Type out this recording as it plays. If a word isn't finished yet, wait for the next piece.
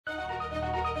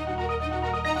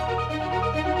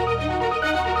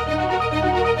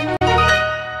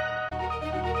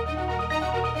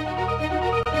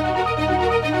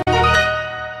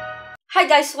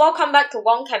guys, welcome back to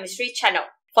Wong Chemistry channel.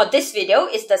 For this video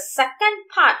is the second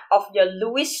part of your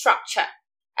Lewis structure.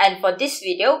 And for this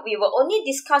video, we will only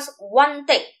discuss one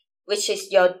thing, which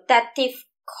is your dative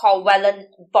covalent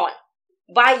bond.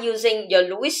 By using your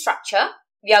Lewis structure,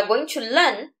 we are going to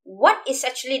learn what is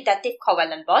actually dative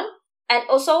covalent bond and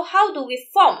also how do we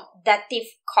form dative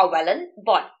covalent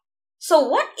bond. So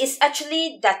what is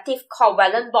actually dative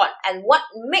covalent bond and what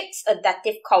makes a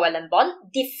dative covalent bond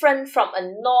different from a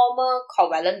normal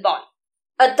covalent bond?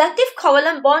 A dative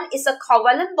covalent bond is a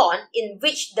covalent bond in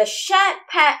which the shared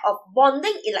pair of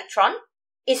bonding electron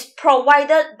is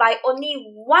provided by only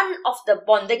one of the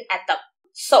bonding atom.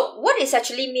 So what is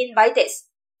actually mean by this?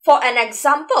 For an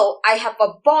example, I have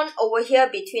a bond over here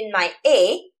between my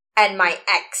A and my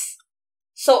X.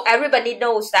 So everybody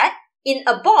knows that in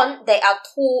a bond, there are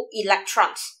two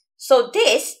electrons. So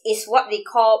this is what we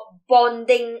call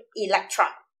bonding electron.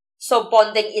 So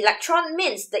bonding electron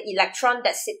means the electron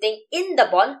that's sitting in the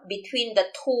bond between the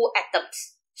two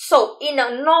atoms. So in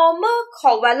a normal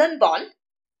covalent bond,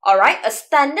 alright, a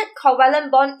standard covalent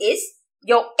bond is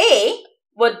your A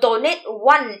will donate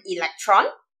one electron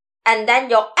and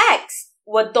then your X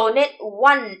will donate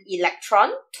one electron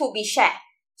to be shared.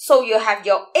 So you have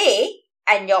your A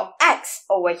and your X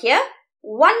over here.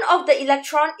 One of the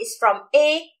electron is from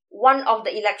A, one of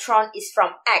the electron is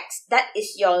from X. That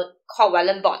is your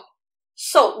covalent bond.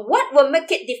 So what will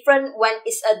make it different when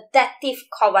it's a dative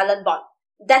covalent bond?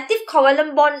 Dative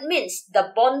covalent bond means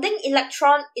the bonding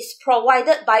electron is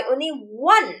provided by only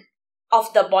one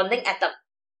of the bonding atom.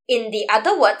 In the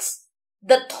other words,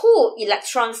 the two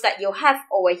electrons that you have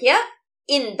over here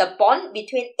in the bond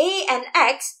between A and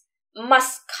X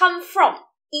must come from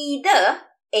either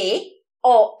A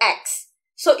or X.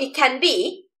 So it can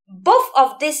be both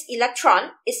of this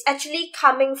electron is actually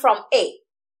coming from A.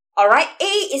 Alright,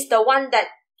 A is the one that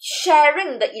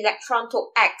sharing the electron to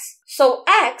X. So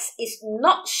X is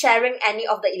not sharing any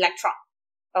of the electron.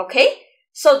 Okay,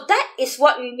 so that is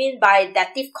what we mean by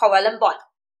dative covalent bond.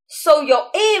 So your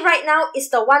A right now is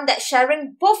the one that's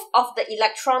sharing both of the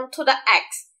electron to the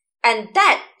X. And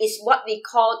that is what we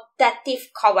call dative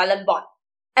covalent bond.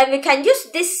 And we can use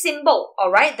this symbol,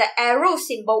 alright, the arrow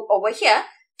symbol over here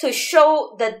to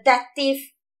show the dative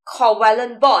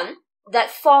covalent bond that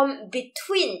form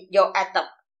between your atom.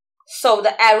 So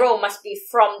the arrow must be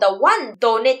from the one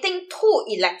donating two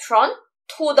electron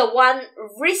to the one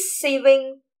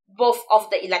receiving both of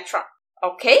the electron.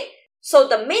 Okay? So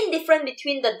the main difference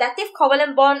between the dative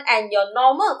covalent bond and your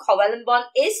normal covalent bond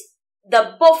is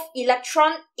the both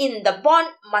electron in the bond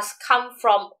must come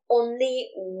from only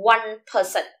one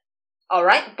person.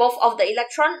 Alright, both of the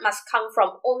electron must come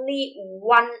from only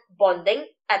one bonding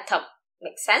atom.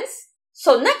 Make sense?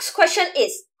 So next question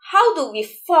is, how do we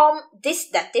form this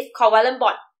dative covalent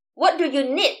bond? What do you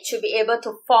need to be able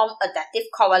to form a dative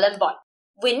covalent bond?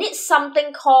 We need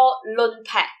something called lone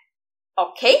pair.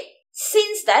 Okay?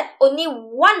 Since that only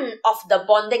one of the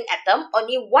bonding atom,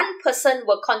 only one person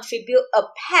will contribute a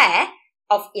pair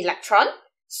of electron.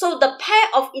 So the pair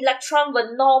of electron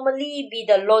will normally be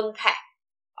the lone pair.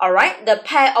 Alright, the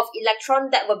pair of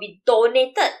electron that will be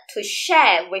donated to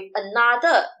share with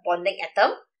another bonding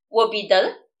atom will be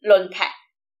the lone pair.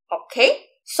 Okay,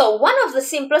 so one of the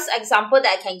simplest example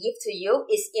that I can give to you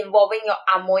is involving your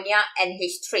ammonia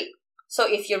NH3. So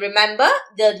if you remember,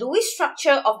 the Lewis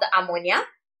structure of the ammonia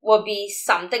will be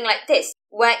something like this,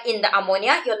 where in the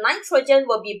ammonia, your nitrogen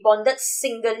will be bonded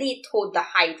singly to the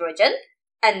hydrogen,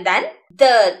 and then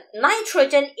the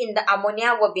nitrogen in the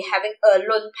ammonia will be having a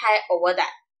lone pair over there.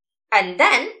 And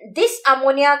then this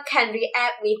ammonia can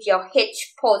react with your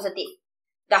H positive,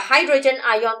 the hydrogen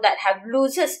ion that have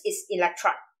loses its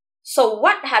electron. So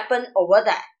what happened over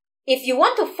there? If you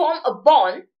want to form a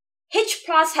bond, H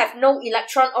plus have no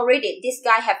electron already. This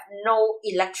guy have no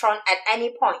electron at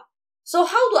any point. So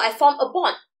how do I form a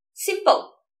bond?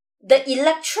 Simple. The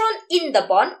electron in the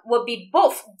bond will be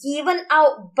both given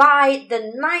out by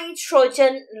the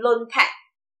nitrogen lone pair.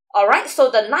 Alright, so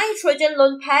the nitrogen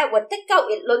lone pair will take out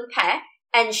its lone pair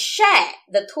and share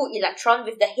the two electrons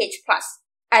with the H plus.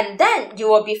 And then you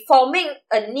will be forming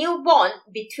a new bond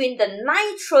between the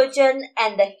nitrogen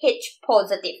and the H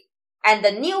positive. And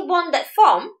the new bond that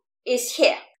form is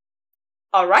here.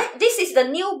 Alright, this is the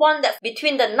new bond that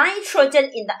between the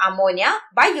nitrogen in the ammonia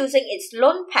by using its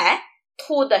lone pair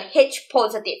to the H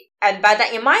positive. And by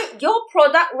that in mind, your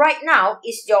product right now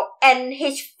is your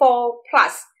NH4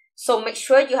 plus. So make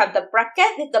sure you have the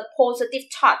bracket with the positive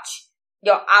charge.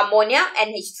 Your ammonia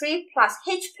NH3 plus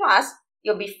H plus,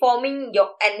 you'll be forming your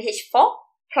NH4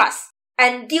 plus.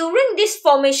 And during this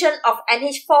formation of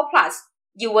NH4 plus,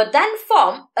 you will then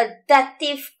form a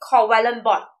dative covalent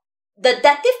bond. the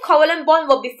dative covalent bond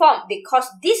will be formed because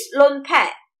this lone pair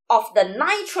of the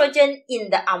nitrogen in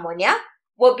the ammonia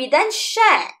will be then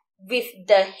shared with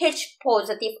the H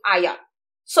positive ion.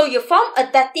 So you form a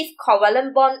dative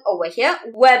covalent bond over here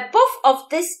where both of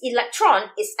this electron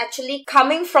is actually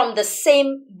coming from the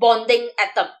same bonding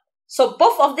atom. So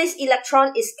both of this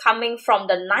electron is coming from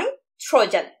the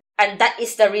nitrogen. And that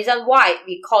is the reason why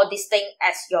we call this thing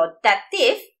as your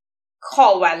dative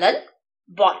covalent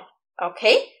bond.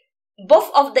 Okay?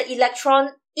 Both of the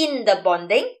electron in the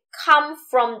bonding come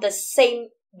from the same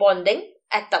bonding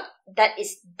atom. That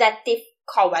is dative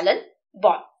covalent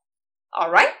bond.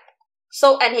 Alright?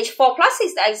 So NH4 plus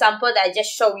is the example that I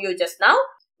just showed you just now.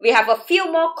 We have a few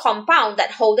more compounds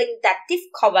that holding dative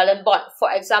covalent bond.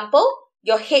 For example,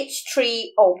 your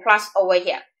H3O plus over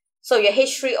here. So your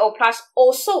H3O plus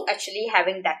also actually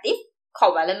having dative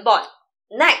covalent bond.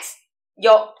 Next,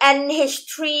 your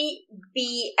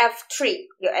NH3BF3.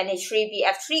 Your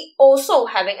NH3BF3 also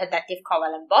having a dative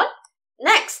covalent bond.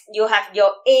 Next, you have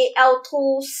your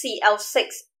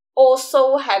Al2Cl6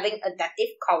 also having a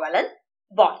dative covalent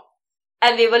bond.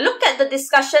 And we will look at the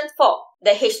discussion for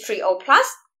the H3O plus,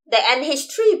 the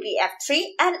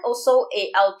NH3BF3 and also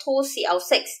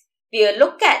Al2Cl6. We will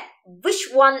look at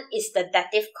which one is the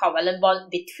dative covalent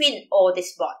bond between all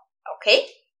this bond. Okay?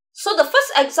 So the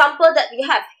first example that we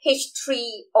have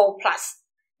H3O plus.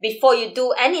 Before you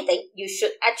do anything, you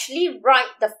should actually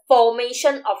write the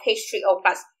formation of H3O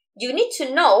plus. You need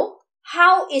to know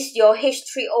how is your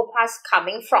H3O plus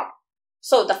coming from.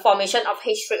 So the formation of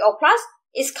H3O plus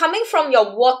is coming from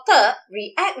your water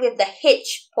react with the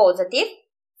H positive,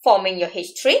 forming your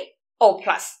H3O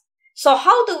plus. So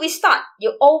how do we start?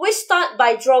 You always start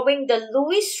by drawing the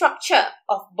Lewis structure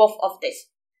of both of this.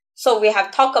 So we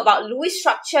have talked about Lewis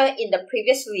structure in the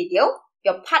previous video,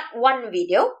 your part 1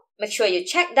 video. Make sure you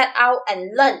check that out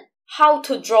and learn how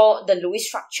to draw the Lewis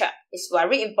structure. It's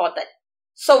very important.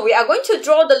 So we are going to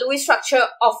draw the Lewis structure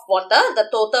of water. The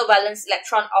total valence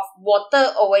electron of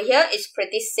water over here is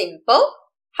pretty simple.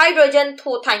 Hydrogen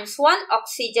 2 times 1,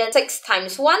 oxygen 6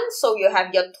 times 1. So you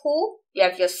have your 2, you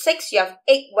have your 6, you have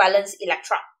 8 valence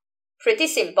electron. Pretty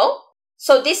simple.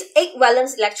 So this 8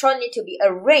 valence electron need to be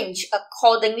arranged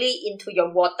accordingly into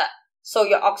your water. So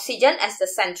your oxygen as the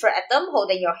central atom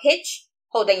holding your H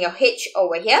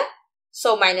over here.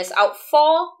 So minus out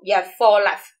 4, you have 4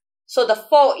 left. So the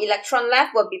 4 electron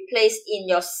left will be placed in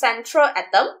your central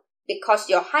atom because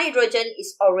your hydrogen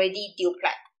is already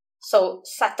duplet. So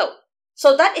settled.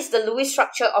 So that is the Lewis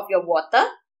structure of your water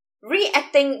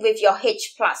reacting with your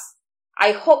H+.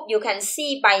 I hope you can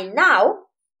see by now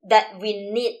that we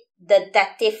need the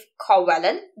dative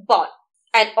covalent bond.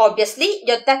 And obviously,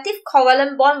 your dative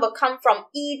covalent bond will come from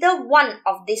either one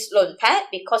of this lone pair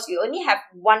because we only have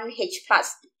one H+.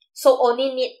 So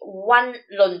only need one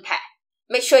lone pair.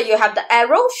 Make sure you have the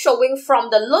arrow showing from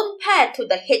the lone pair to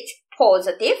the H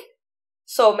positive.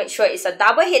 So make sure it's a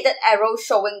double-headed arrow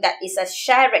showing that it's a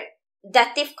sharing.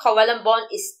 Dative covalent bond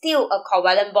is still a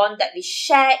covalent bond that we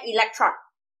share electron.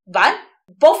 But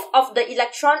both of the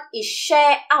electron is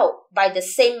shared out by the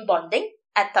same bonding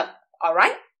atom.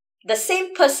 Alright? The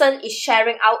same person is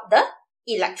sharing out the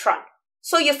electron.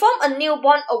 So you form a new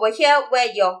bond over here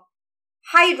where your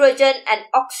hydrogen and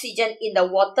oxygen in the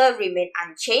water remain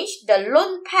unchanged. The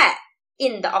lone pair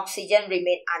in the oxygen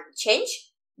remain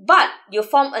unchanged. But you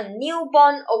form a new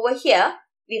bond over here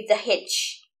with the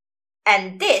H.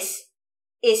 And this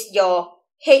is your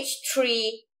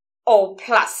H3O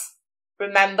plus.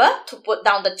 Remember to put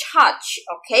down the charge,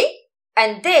 okay?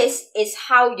 And this is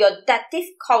how your dative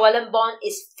covalent bond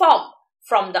is formed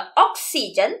from the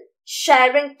oxygen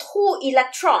sharing 2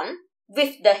 electrons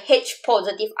with the H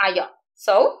positive ion.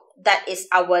 So that is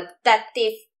our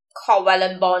dative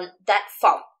covalent bond that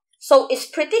form. So it's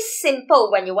pretty simple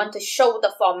when you want to show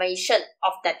the formation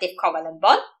of dative covalent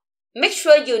bond. Make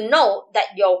sure you know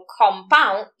that your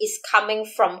compound is coming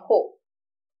from who.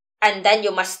 And then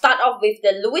you must start off with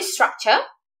the Lewis structure.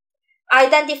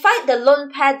 Identify the lone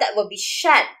pair that will be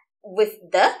shared with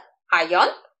the ion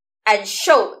and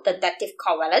show the dative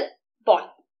covalent bond.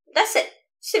 That's it.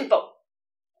 Simple.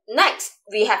 Next,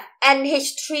 we have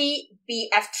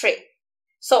NH3BF3.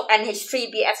 So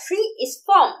NH3BF3 is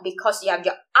formed because you have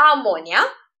your ammonia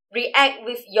react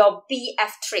with your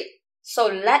BF3. So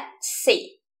let's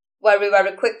see.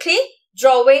 Very quickly,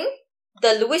 drawing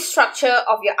the Lewis structure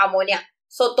of your ammonia.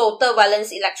 So total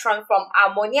valence electron from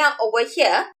ammonia over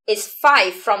here is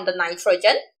 5 from the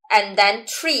nitrogen and then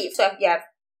 3. So you have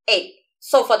 8.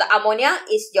 So for the ammonia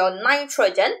is your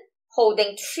nitrogen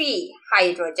holding 3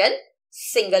 hydrogen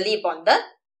singly bonded.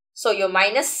 So you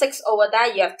minus 6 over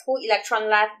there, you have 2 electrons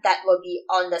left. That will be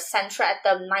on the central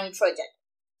atom nitrogen.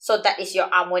 So that is your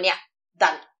ammonia.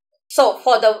 Done. So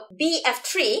for the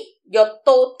BF3, your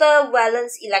total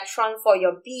valence electron for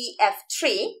your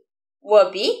BF3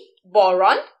 will be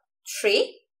boron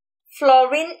 3,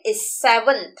 fluorine is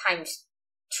 7 times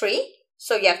 3,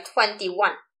 so you have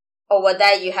 21. Over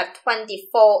there you have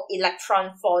 24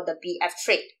 electron for the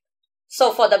BF3.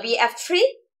 So for the BF3,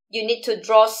 you need to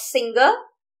draw single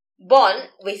bond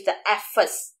with the F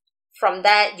first. From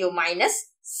there you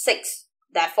minus 6.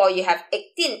 Therefore you have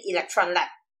 18 electron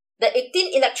left. The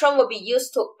 18 electron will be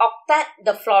used to octet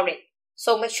the fluorine.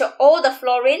 So make sure all the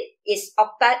fluorine is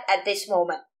octet at this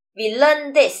moment. We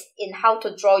learned this in how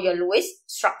to draw your Lewis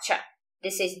structure.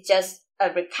 This is just a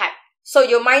recap. So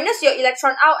you minus your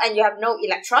electron out and you have no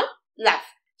electron left.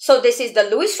 So this is the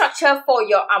Lewis structure for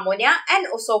your ammonia and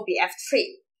also BF3.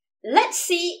 Let's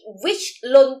see which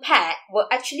lone pair were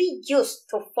actually used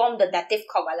to form the dative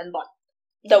covalent bond.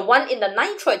 The one in the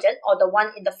nitrogen or the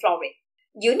one in the fluorine.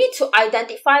 You need to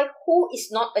identify who is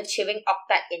not achieving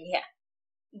octet in here.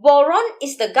 Boron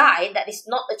is the guy that is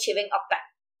not achieving octet.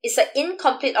 It's an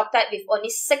incomplete octet with only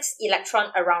 6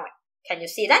 electrons around it. Can you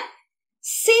see that?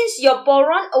 Since your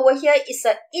boron over here is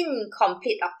an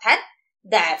incomplete octet,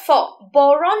 therefore,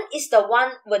 boron is the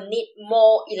one will need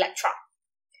more electron.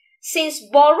 Since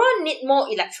boron need more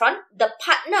electron, the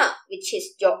partner, which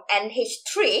is your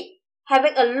NH3,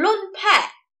 having a lone pair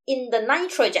in the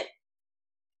nitrogen.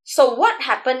 So what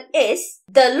happened is,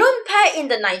 the lone pair in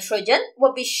the nitrogen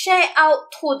will be shared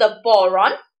out to the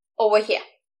boron over here.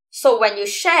 So when you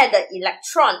share the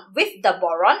electron with the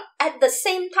boron, at the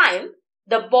same time,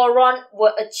 the boron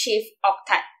will achieve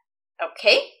octet.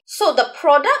 Okay? So the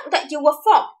product that you will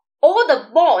form, all the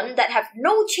bonds that have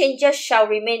no changes shall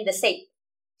remain the same.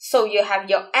 So you have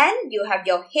your N, you have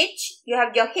your H, you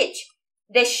have your H.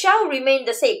 They shall remain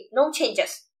the same, no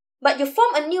changes. But you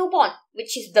form a new bond,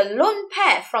 which is the lone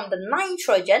pair from the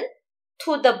nitrogen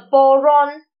to the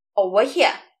boron over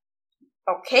here.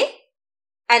 Okay?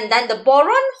 And then the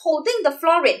boron holding the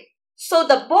fluorine. So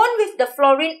the bond with the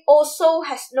fluorine also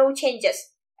has no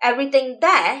changes. Everything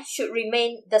there should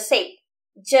remain the same.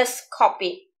 Just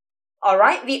copy.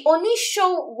 Alright? We only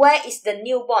show where is the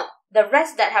new bond. The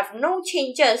rest that have no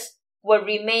changes will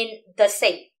remain the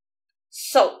same.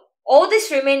 So, all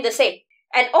this remain the same.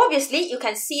 And obviously, you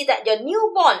can see that your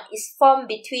new bond is formed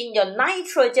between your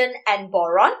nitrogen and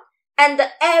boron. And the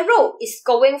arrow is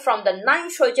going from the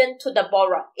nitrogen to the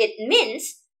boron. It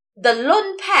means the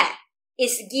lone pair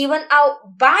is given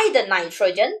out by the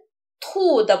nitrogen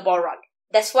to the boron.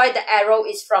 That's why the arrow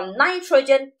is from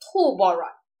nitrogen to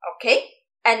boron. Okay?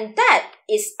 And that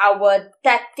is our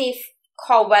dative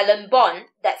covalent bond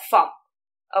that form.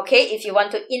 Okay? If you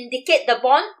want to indicate the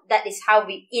bond, that is how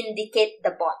we indicate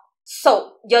the bond.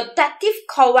 So, your dative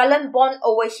covalent bond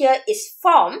over here is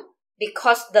formed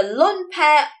because the lone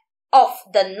pair of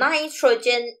the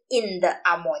nitrogen in the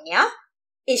ammonia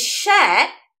is shared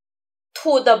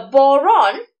to the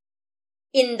boron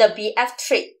in the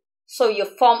BF3. So, you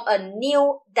form a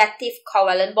new dative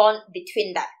covalent bond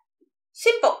between them.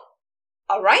 Simple.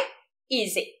 Alright?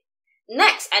 Easy.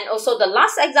 Next, and also the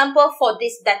last example for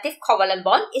this dative covalent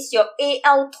bond is your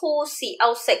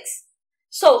Al2Cl6.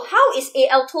 So, how is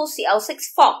Al2Cl6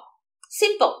 formed?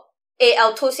 Simple.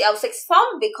 Al2Cl6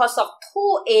 formed because of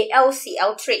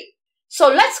 2AlCl3. So,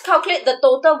 let's calculate the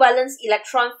total valence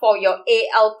electron for your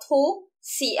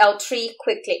Al2Cl3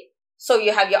 quickly. So,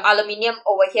 you have your aluminium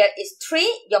over here is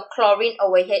 3, your chlorine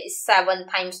over here is 7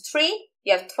 times 3,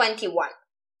 you have 21.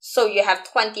 So, you have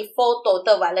 24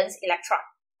 total valence electron.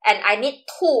 And I need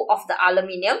 2 of the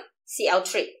aluminium,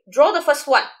 Cl3. Draw the first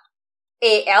one.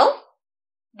 Al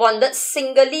bonded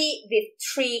singly with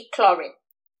 3 chlorine.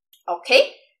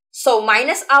 Okay? So,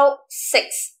 minus out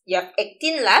 6. You have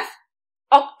 18 left.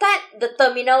 Octet the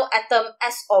terminal atom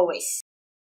as always.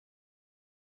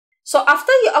 So,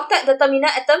 after you octet the terminal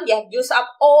atom, you have used up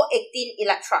all 18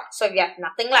 electrons. So, you have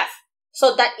nothing left.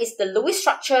 So, that is the Lewis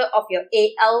structure of your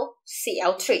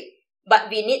AlCl3. But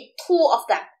we need 2 of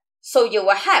them. So, you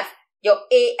will have your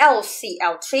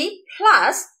AlCl3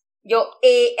 plus your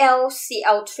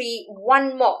AlCl3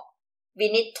 one more.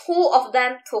 We need 2 of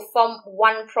them to form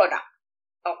one product.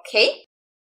 Okay?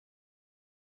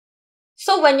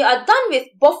 So, when you are done with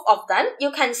both of them,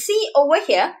 you can see over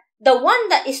here, the one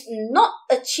that is not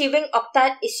achieving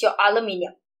octet is your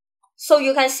aluminium. So,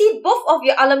 you can see both of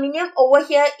your aluminium over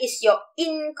here is your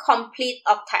incomplete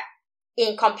octet.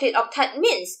 Incomplete octet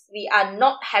means we are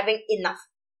not having enough.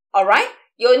 Alright?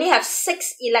 You only have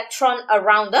 6 electrons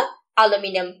around the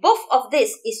aluminium. Both of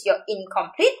this is your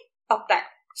incomplete octet.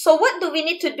 So what do we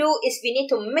need to do is we need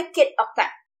to make it octet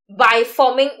by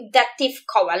forming dative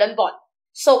covalent bond.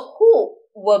 So who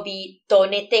will be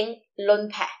donating lone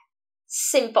pair?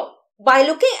 Simple. By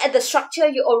looking at the structure,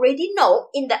 you already know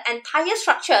in the entire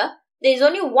structure, there is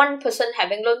only one person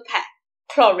having lone pair,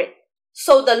 chlorine.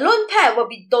 So the lone pair will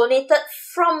be donated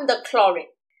from the chlorine.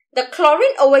 The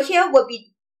chlorine over here will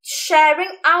be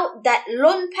sharing out that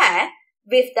lone pair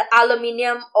with the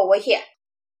aluminium over here.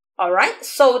 Alright,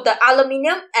 so the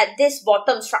aluminium at this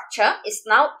bottom structure is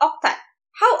now octet.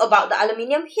 How about the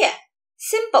aluminium here?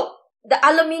 Simple. The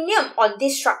aluminium on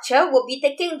this structure will be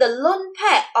taking the lone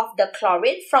pair of the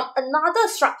chlorine from another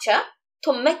structure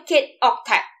to make it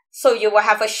octet. So you will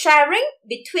have a sharing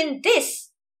between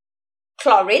this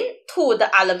chlorine to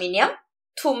the aluminium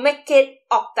to make it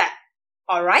octet.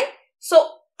 Alright, so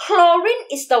chlorine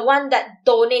is the one that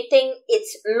donating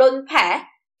its lone pair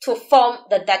to form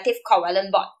the dative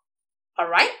covalent bond.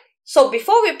 Alright, so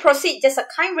before we proceed, just a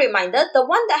kind reminder, the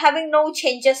one that having no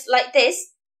changes like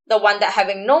this, the one that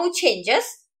having no changes,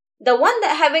 the one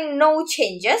that having no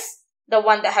changes, the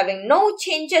one that having no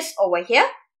changes over here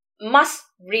must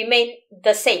remain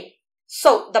the same.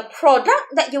 So the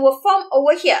product that you will form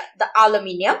over here, the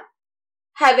aluminium,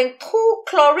 having two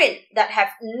chlorine that have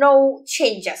no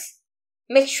changes.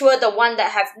 Make sure the one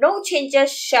that have no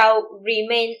changes shall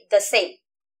remain the same.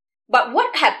 But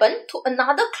what happened to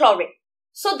another chlorine?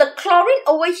 So the chlorine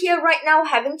over here right now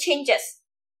having changes.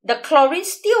 The chlorine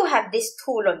still have this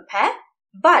two lone pair,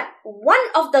 but one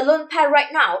of the lone pair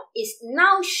right now is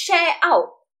now shared out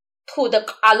to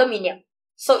the aluminium.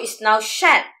 So it's now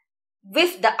shared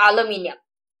with the aluminium.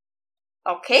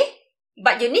 Okay?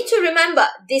 But you need to remember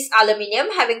this aluminium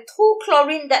having two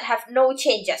chlorine that have no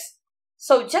changes.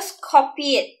 So just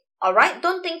copy it. Alright?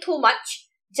 Don't think too much.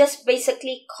 Just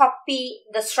basically copy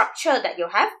the structure that you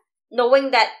have, knowing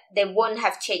that they won't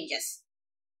have changes.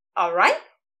 Alright?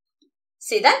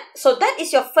 See that? So that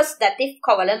is your first dative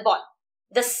covalent bond.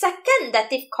 The second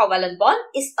dative covalent bond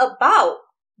is about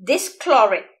this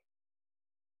chlorine.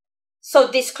 So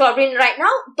this chlorine right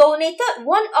now donated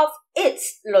one of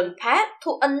its lone pair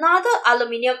to another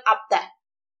aluminium up there.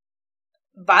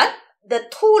 But the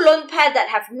two lone pair that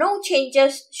have no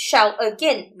changes shall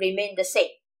again remain the same.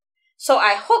 So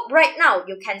I hope right now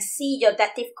you can see your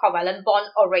dative covalent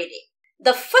bond already.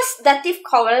 The first dative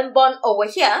covalent bond over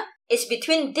here is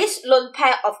between this lone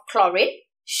pair of chlorine,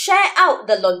 share out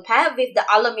the lone pair with the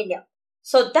aluminium.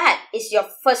 So that is your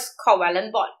first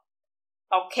covalent bond.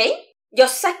 Okay? Your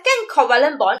second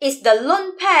covalent bond is the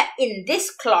lone pair in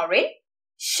this chlorine,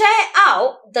 share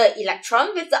out the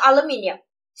electron with the aluminium.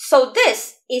 So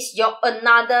this is your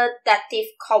another dative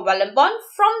covalent bond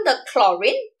from the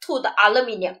chlorine to the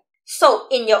aluminium. So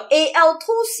in your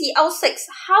Al2Cl6,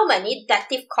 how many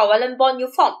dative covalent bond you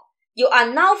form? You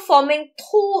are now forming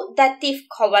two dative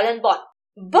covalent bond.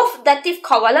 Both dative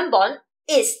covalent bond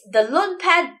is the lone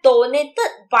pair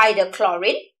donated by the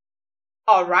chlorine,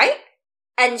 alright,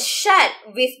 and shared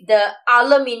with the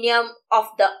aluminium of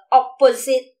the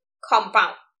opposite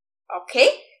compound. Okay,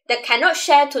 they cannot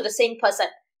share to the same person.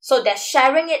 So they're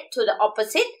sharing it to the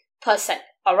opposite person.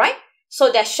 Alright,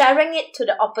 so they're sharing it to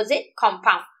the opposite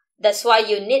compound. That's why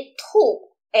you need two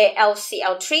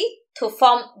AlCl3 to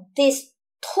form this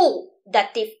two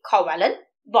dative covalent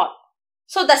bond.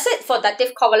 So that's it for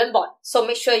dative covalent bond. So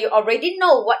make sure you already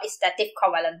know what is dative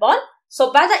covalent bond.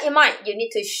 So bear that in mind, you need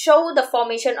to show the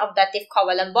formation of dative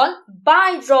covalent bond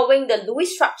by drawing the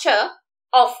Lewis structure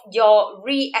of your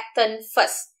reactant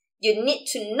first. You need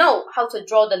to know how to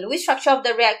draw the Lewis structure of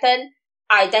the reactant,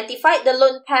 identify the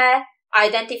lone pair,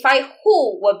 identify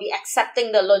who will be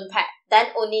accepting the lone pair. Then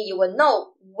only you will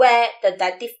know where the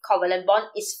dative covalent bond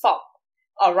is formed.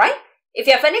 Alright? If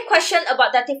you have any question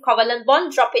about dative covalent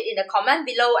bond, drop it in the comment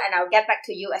below and I'll get back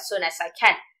to you as soon as I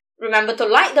can. Remember to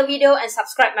like the video and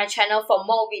subscribe my channel for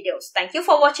more videos. Thank you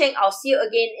for watching. I'll see you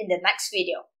again in the next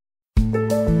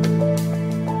video.